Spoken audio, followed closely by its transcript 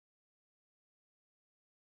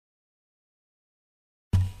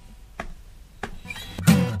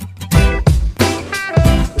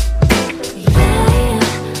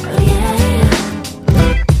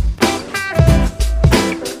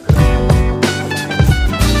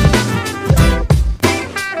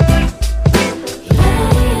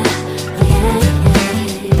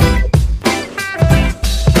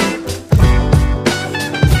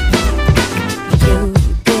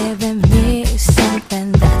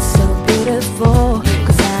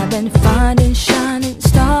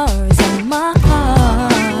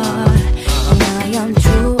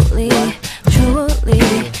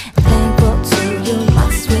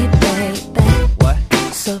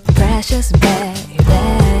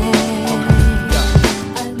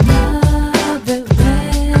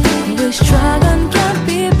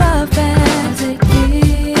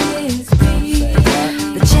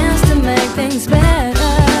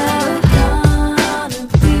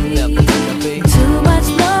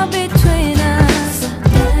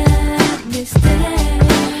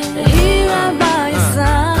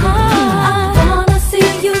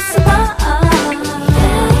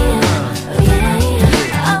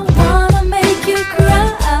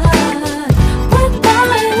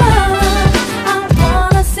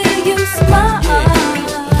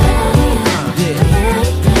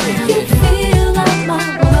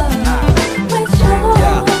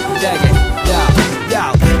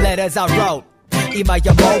As I wrote今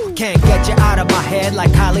やもう Can't get you out of my head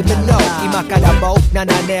like Kylie Minogue 今からもう7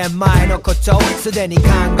年前のことすでに考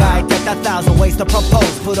えてた thousand ways to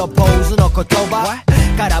propose プロポーズの言葉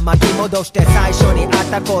から巻き戻して最初に会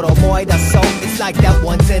った頃思い出そう It's like that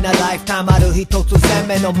once in a lifetime ある日突然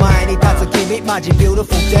目の前に立つ君マジ beautiful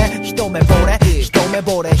で一目惚れ一目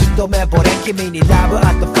惚れ一目惚れ君に Love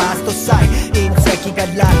at the first sight 隕石が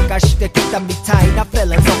落下してきたみたいな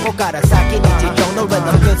feeling そこから先に地上の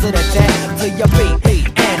rhythm 崩れて強い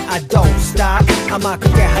And I don't stop 甘く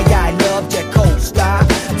て速い Love jet coaster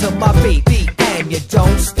To my beat And you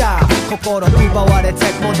don't stop 心奪われて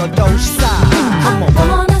ものdon't stop Come on I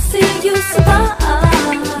wanna see you smile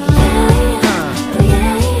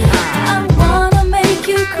I wanna make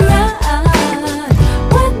you cry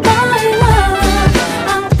With my love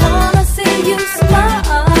I wanna see you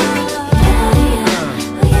smile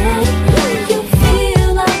You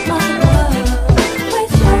feel like my love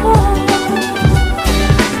with you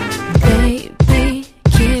Baby,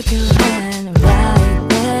 keep your hand right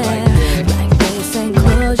there Like this and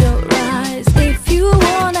close your eyes If you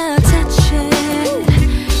wanna touch it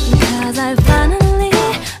Cause I finally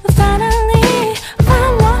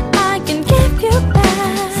found what I can give you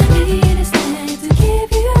back Sweetest thing to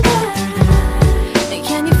give you back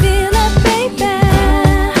Can you feel it, baby?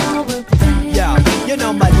 How we're playing Yo, you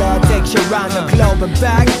know my love takes you around the globe and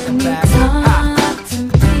back Talk to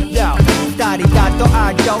me Yo, 二人だと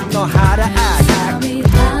I don't know how to act Tell me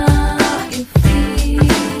how you feel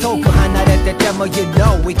遠く離れてても You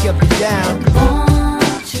know we could be down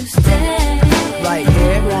Won't you stay Right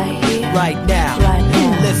here, Right here right now Right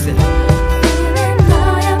now Listen Feeling I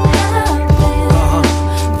am happy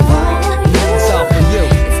for you It's all for you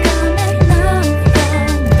It's coming now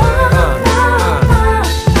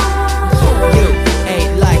from You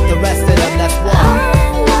ain't like the rest of them, that's why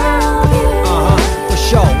I love you For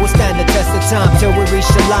sure, we'll stand the test of time till we reach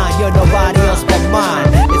the line. You're nobody else but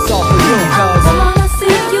mine. It's all for you, cause I wanna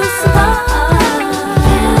see you smile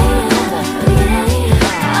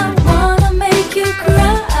I wanna make you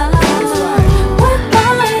cry With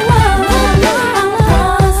my love I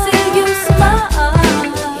wanna see you smile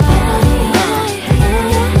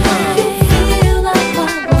You feel like my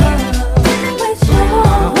world with you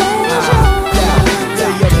to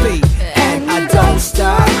your beat, and I don't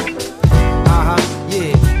stop.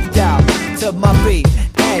 Yeah, down to my